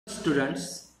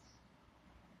students,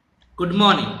 good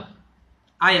morning.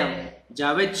 I am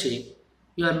Javed Sheikh,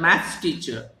 your maths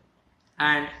teacher,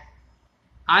 and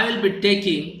I will be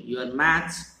taking your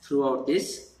maths throughout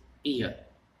this year.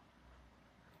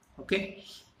 Okay.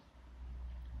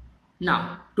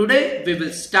 Now, today we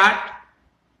will start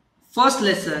first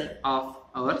lesson of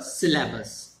our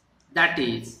syllabus, that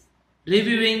is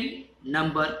reviewing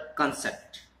number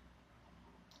concept.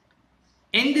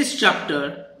 In this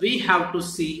chapter, we have to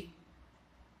see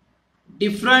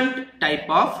different type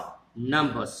of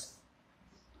numbers.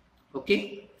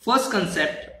 Okay, first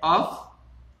concept of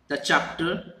the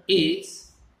chapter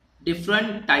is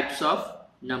different types of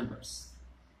numbers.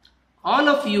 All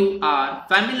of you are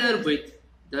familiar with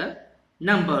the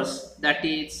numbers, that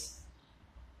is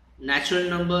natural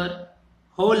number,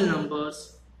 whole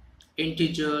numbers,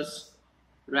 integers,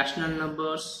 rational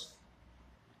numbers,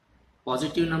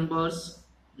 positive numbers,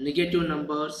 negative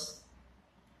numbers,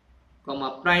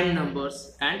 prime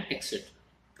numbers, and etc.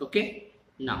 Okay,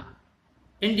 now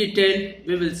in detail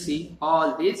we will see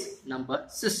all these number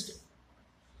system.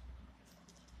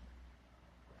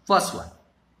 First one,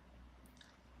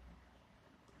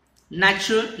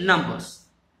 natural numbers.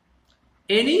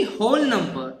 Any whole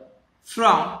number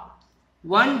from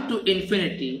 1 to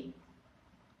infinity,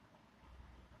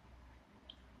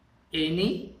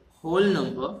 any whole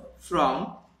number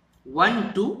from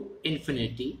 1 to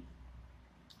infinity,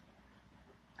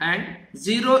 and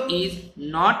 0 is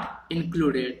not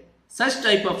included, such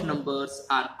type of numbers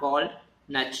are called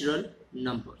natural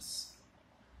numbers.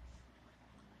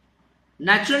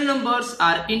 Natural numbers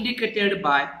are indicated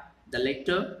by the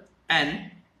letter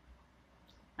N,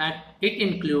 and it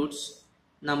includes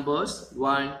numbers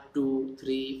 1, 2,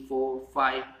 3, 4,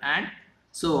 5 and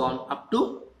so on up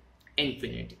to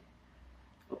infinity.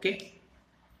 Okay.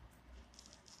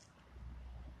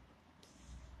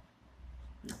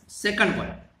 Now, second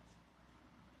one,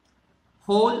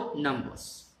 whole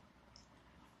numbers.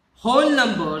 Whole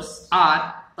numbers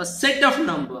are a set of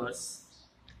numbers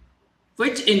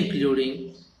which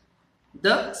including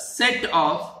the set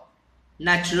of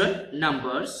natural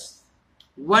numbers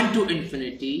 1 to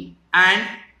infinity and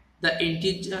the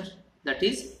integer, that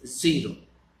is 0.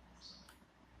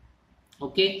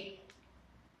 Okay.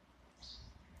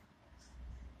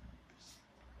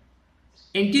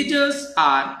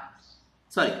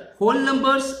 Whole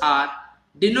numbers are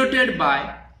denoted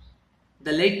by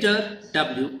the letter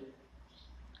W,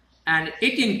 and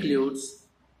it includes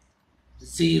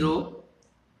 0,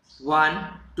 1,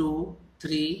 2,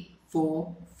 3,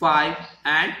 4, 5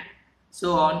 and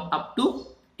so on up to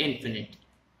infinity.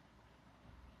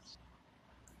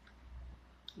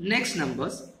 Next,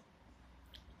 numbers,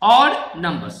 odd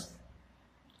numbers,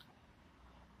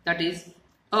 that is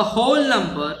a whole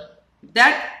number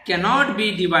that cannot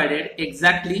be divided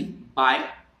exactly by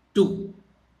 2.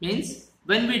 Means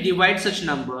when we divide such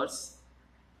numbers,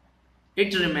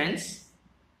 it remains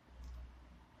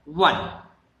 1.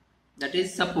 That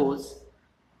is, suppose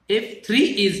if 3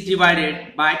 is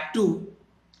divided by 2,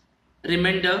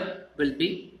 remainder will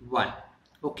be 1.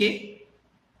 Okay.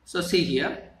 So see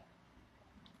here,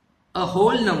 a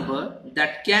whole number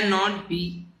that cannot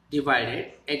be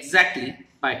divided exactly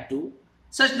by 2,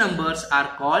 such numbers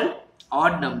are called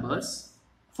odd numbers.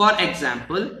 For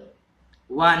example,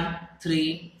 1,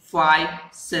 3, 5,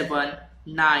 7,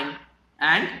 9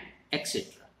 and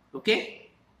etc.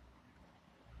 Okay.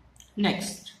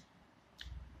 Next,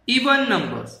 even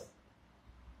numbers.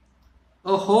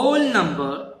 A whole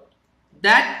number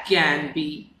that can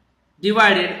be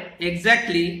divided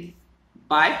exactly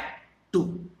by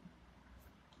 2.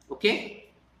 Okay.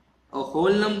 A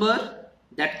whole number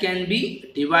that can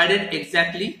be divided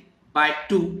exactly by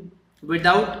 2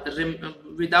 without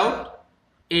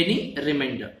any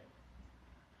remainder.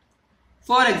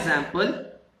 For example,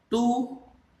 2,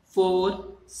 4,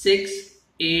 6,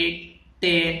 8,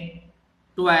 10,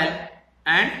 12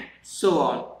 and so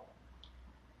on.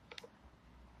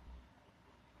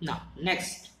 Now,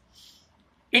 next,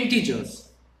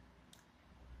 integers.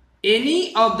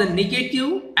 Any of the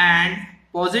negative and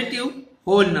positive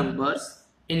whole numbers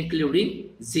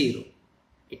including 0.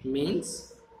 It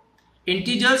means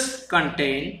integers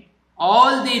contain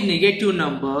all the negative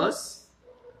numbers,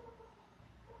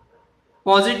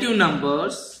 positive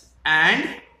numbers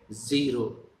and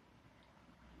 0.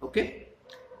 Okay.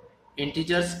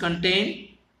 Integers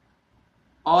contain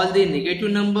all the negative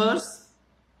numbers,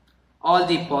 all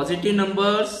the positive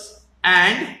numbers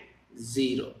and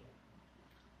 0.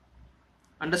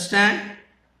 Understand?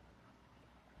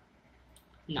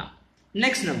 Now,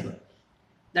 next number,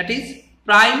 that is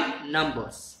prime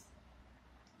numbers.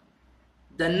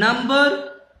 The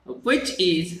number which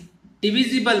is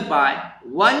divisible by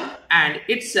 1 and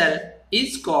itself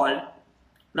is called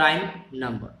prime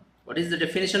number. What is the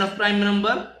definition of prime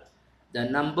number? The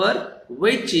number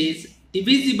which is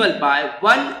divisible by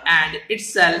 1 and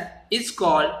itself is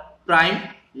called prime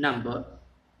number.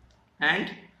 And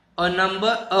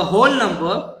a whole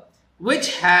number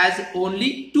which has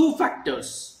only 2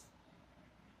 factors.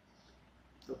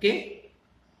 Okay,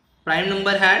 prime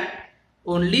number had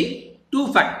only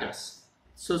 2 factors.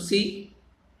 So see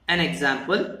an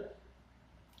example: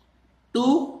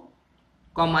 2,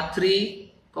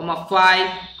 3,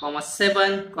 5,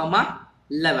 7,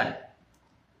 11.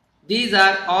 These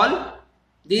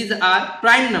are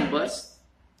prime numbers.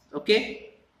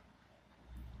 Okay,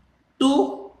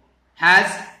 2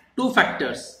 has 2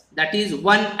 factors, that is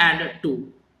 1 and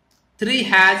 2. 3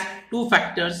 has 2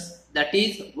 factors, that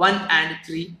is 1 and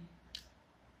 3.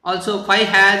 Also 5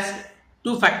 has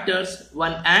 2 factors,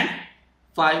 1 and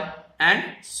 5, and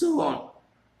so on.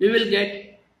 We will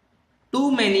get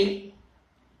too many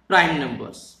prime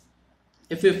numbers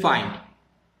if we find.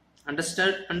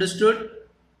 Understood?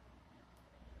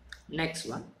 Next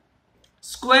one,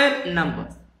 square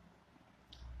number.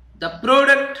 The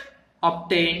product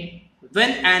obtained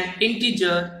when an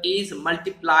integer is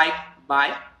multiplied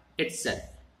by itself.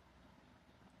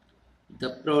 The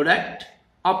product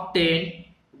obtained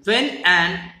when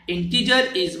an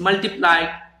integer is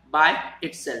multiplied by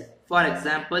itself. For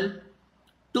example,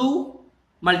 2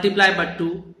 multiplied by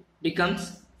 2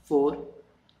 becomes 4.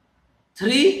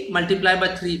 3 multiplied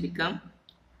by 3 becomes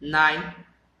 9.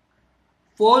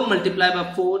 4 multiplied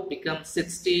by 4 becomes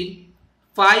 16.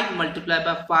 5 multiplied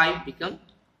by 5 becomes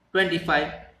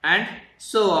 25, and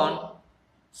so on.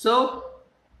 So,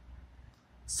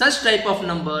 such type of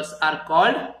numbers are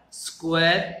called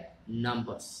square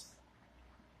numbers.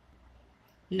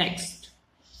 Next,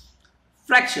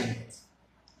 fractions.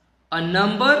 A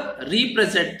number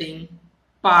representing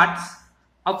parts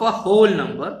of a whole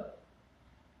number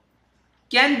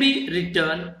can be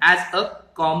written as a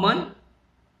common,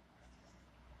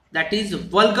 that is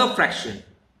vulgar fraction.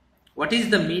 What is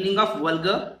the meaning of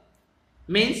vulgar?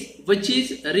 Means which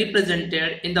is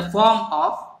represented in the form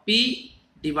of P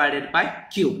divided by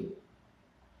Q,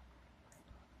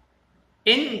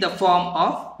 in the form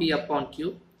of P upon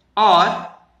Q, or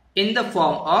in the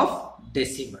form of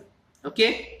decimal.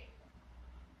 Okay.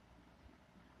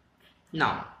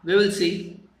 Now we will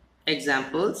see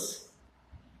examples.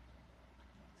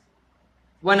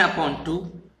 1 upon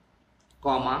 2,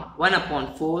 1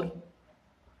 upon 4,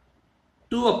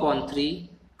 2 upon 3,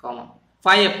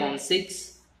 5 upon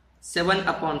 6, 7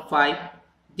 upon 5.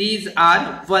 These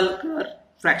are vulgar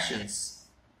fractions.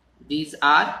 These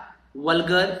are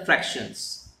vulgar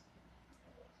fractions.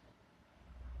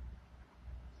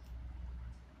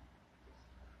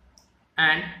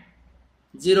 And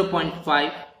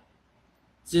 0.5,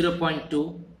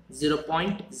 0.2,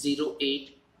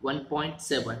 0.08,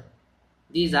 1.7.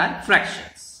 These are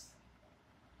fractions.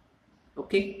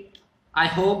 Okay. I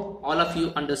hope all of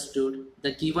you understood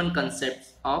the given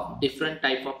concepts of different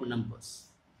type of numbers.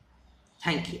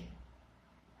 Thank you.